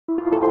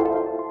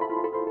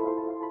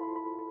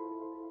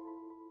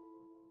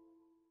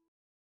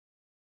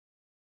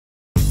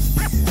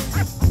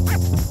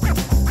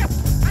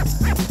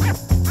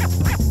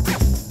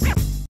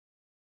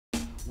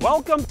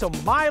Welcome to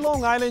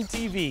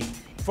MyLITV.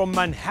 From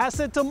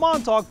Manhasset to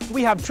Montauk,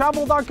 we have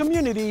traveled our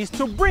communities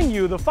to bring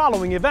you the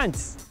following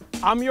events.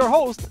 I'm your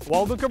host,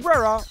 Waldo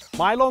Cabrera.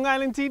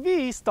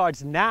 MyLITV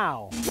starts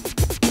now.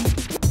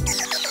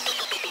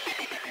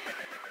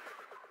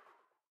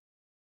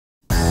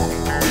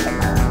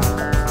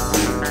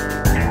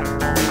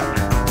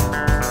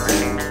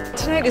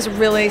 Tonight is a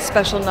really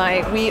special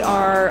night. We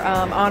are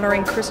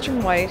honoring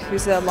Christian White,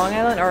 who's a Long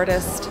Island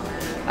artist,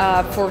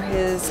 for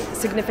his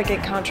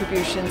significant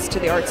contributions to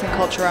the arts and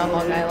culture on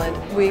Long Island.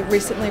 We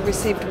recently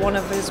received one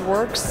of his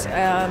works.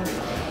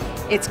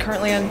 It's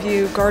currently on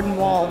view garden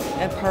wall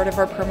and part of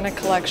our permanent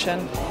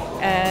collection.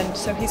 And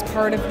so he's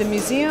part of the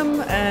museum,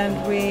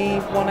 and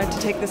we wanted to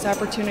take this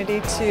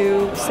opportunity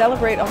to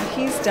celebrate all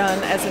he's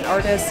done as an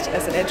artist,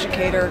 as an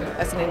educator,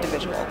 as an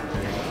individual.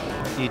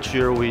 Each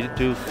year we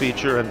do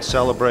feature and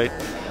celebrate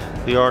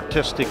the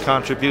artistic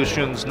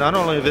contributions not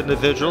only of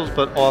individuals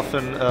but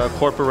often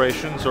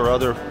corporations or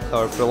other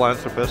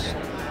philanthropists,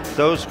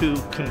 those who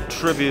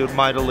contribute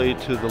mightily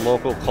to the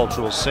local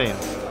cultural scene.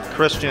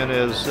 Christian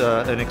is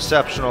an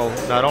exceptional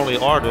not only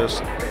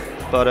artist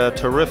but a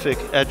terrific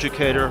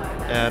educator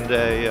and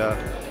a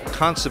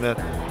consummate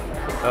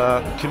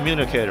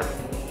communicator.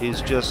 He's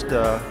just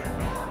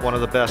one of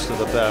the best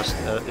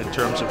in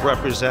terms of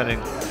representing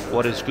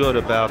what is good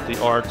about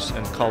the arts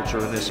and culture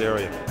in this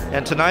area.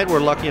 And tonight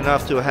we're lucky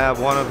enough to have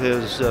one of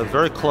his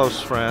very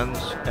close friends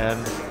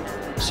and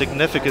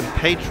significant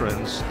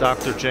patrons,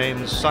 Dr.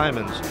 James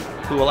Simons,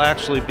 who will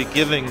actually be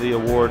giving the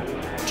award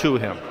to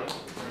him.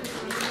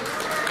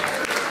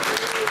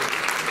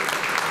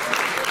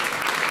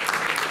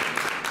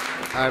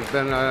 I've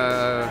been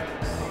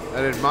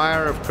an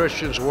admirer of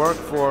Christian's work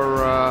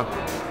for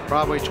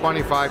probably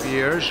 25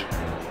 years.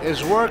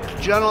 His work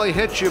generally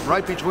hits you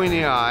right between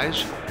the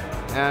eyes,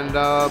 and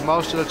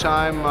most of the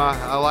time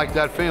I like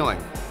that feeling.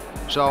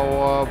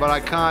 So, but I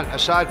can't,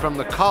 aside from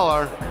the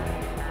color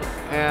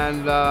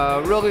and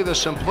really the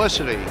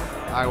simplicity,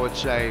 I would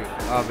say,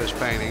 of his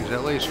paintings,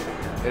 at least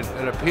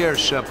it appears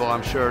simple.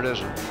 I'm sure it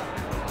isn't.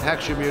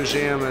 Heckscher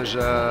Museum is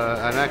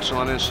an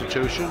excellent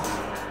institution.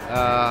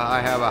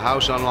 I have a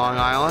house on Long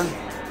Island,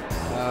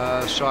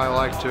 so I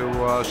like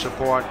to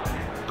support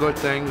good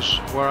things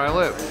where I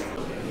live.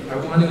 I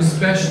want to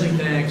especially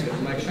thank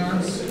Mike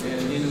Schantz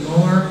and Nina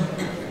Muller,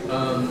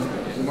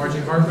 and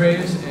Margie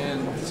Hargraves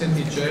and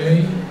Cynthia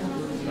J.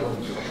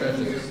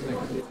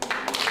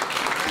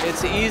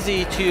 It's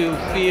easy to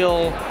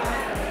feel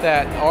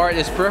that art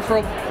is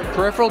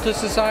peripheral to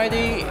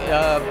society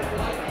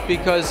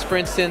because, for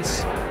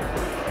instance,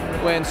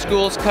 when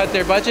schools cut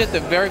their budget,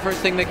 the very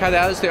first thing they cut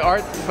out is the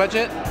art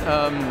budget,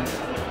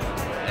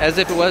 as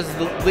if it was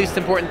the least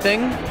important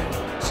thing.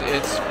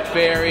 It's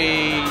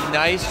very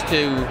nice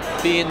to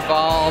be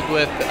involved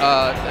with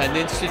an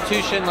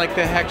institution like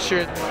the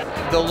Heckscher.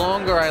 The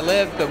longer I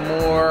live, the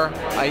more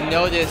I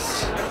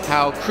notice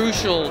how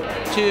crucial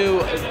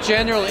to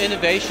general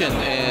innovation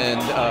and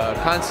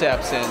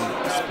concepts and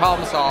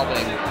problem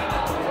solving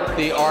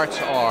the arts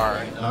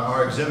are.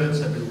 Our exhibits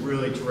have been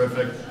really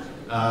terrific,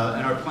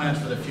 and our plans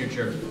for the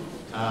future,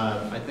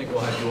 I think will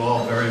have you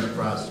all very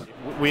impressed.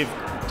 We've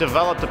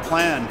developed a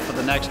plan for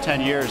the next 10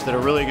 years that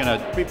are really going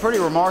to be pretty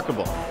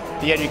remarkable.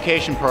 The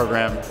education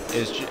program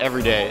is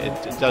every day,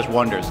 it does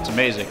wonders, it's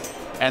amazing.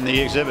 And the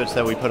exhibits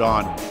that we put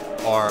on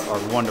are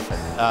wonderful.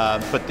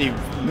 But the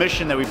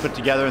mission that we put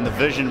together and the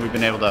vision we've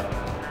been able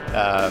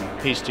to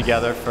piece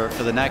together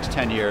for the next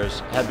 10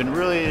 years have been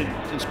really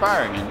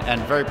inspiring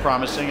and very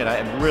promising, and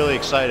I'm really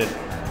excited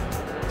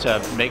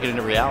to make it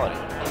into reality.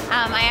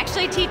 I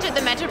actually teach at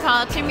the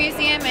Metropolitan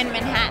Museum in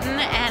Manhattan,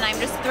 and I'm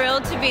just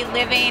thrilled to be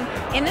living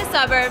in the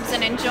suburbs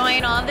and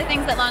enjoying all of the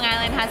things that Long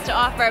Island has to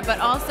offer, but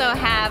also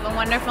have a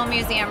wonderful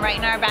museum right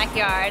in our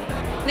backyard.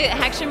 The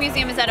Heckscher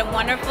Museum has had a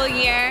wonderful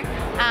year,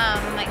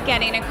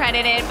 getting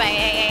accredited by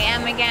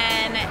AAM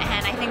again,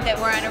 and I think that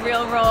we're on a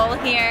real roll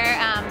here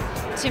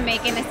to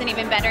making this an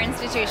even better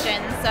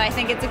institution. So I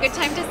think it's a good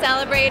time to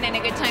celebrate and a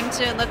good time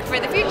to look for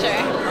the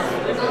future.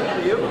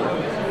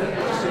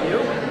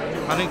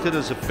 Huntington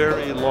is a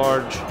very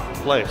large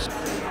place,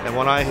 and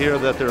when I hear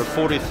that there are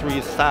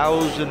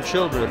 43,000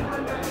 children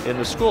in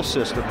the school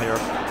system here,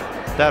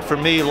 that for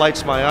me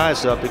lights my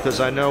eyes up,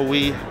 because I know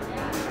we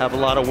have a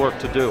lot of work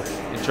to do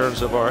in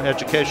terms of our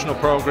educational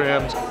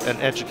programs and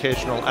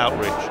educational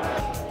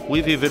outreach.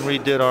 We've even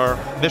redid our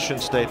mission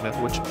statement,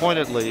 which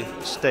pointedly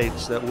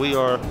states that we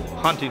are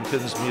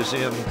Huntington's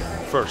museum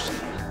first.